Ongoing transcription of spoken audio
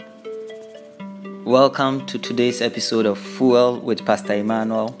Welcome to today's episode of Fuel with Pastor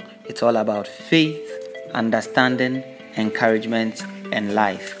Emmanuel. It's all about faith, understanding, encouragement, and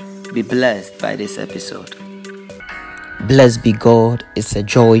life. Be blessed by this episode. Blessed be God. It's a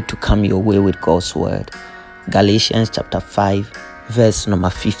joy to come your way with God's word. Galatians chapter 5, verse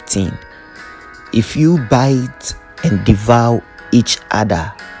number 15. If you bite and devour each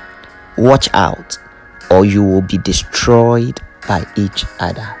other, watch out, or you will be destroyed by each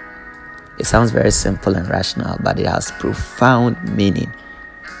other. It sounds very simple and rational, but it has profound meaning.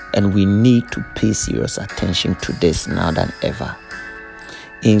 And we need to pay serious attention to this now than ever.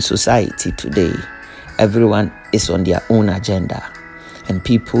 In society today, everyone is on their own agenda, and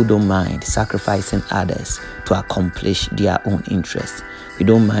people don't mind sacrificing others to accomplish their own interests. We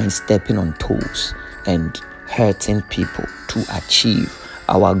don't mind stepping on toes and hurting people to achieve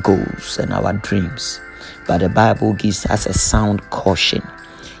our goals and our dreams. But the Bible gives us a sound caution.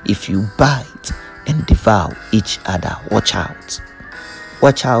 If you bite and devour each other, watch out.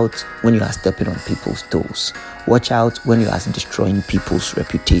 Watch out when you are stepping on people's toes. Watch out when you are destroying people's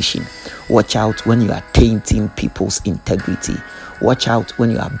reputation. Watch out when you are tainting people's integrity. Watch out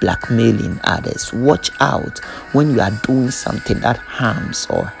when you are blackmailing others. Watch out when you are doing something that harms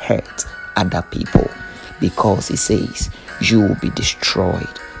or hurts other people. Because it says you will be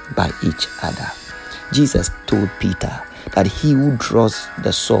destroyed by each other. Jesus told Peter that he who draws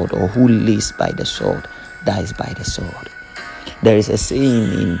the sword or who lives by the sword dies by the sword. There is a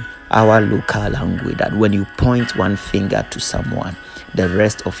saying in our local language that when you point one finger to someone, the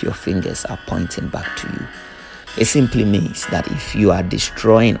rest of your fingers are pointing back to you. It simply means that if you are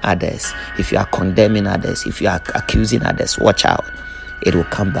destroying others, if you are condemning others, if you are accusing others, watch out. It will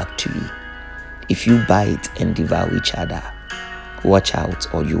come back to you. If you bite and devour each other, watch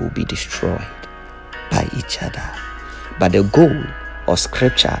out, or you will be destroyed by each other. But the goal of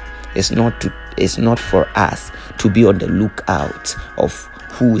Scripture is not for us to be on the lookout of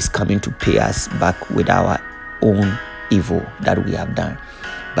who is coming to pay us back with our own evil that we have done.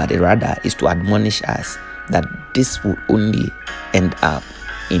 But rather is to admonish us that this will only end up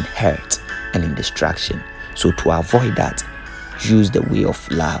in hurt and in destruction. So to avoid that, use the way of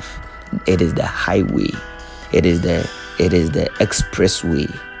love. It is the highway. It is the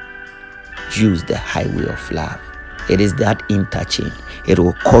expressway. Use the highway of love. It is that interchange. It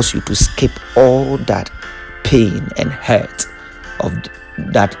will cause you to skip all that pain and hurt of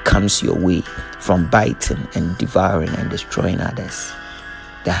that comes your way from biting and devouring and destroying others.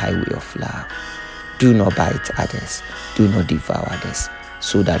 The highway of love. Do not bite others. Do not devour others,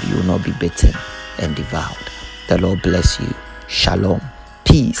 so that you will not be bitten and devoured. The Lord bless you. Shalom,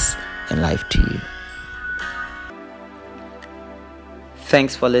 peace, and life to you.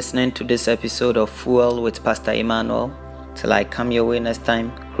 Thanks for listening to this episode of Fuel with Pastor Emmanuel. Till I come your way next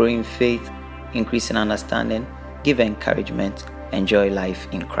time, grow in faith, increase in understanding, give encouragement, enjoy life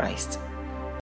in Christ.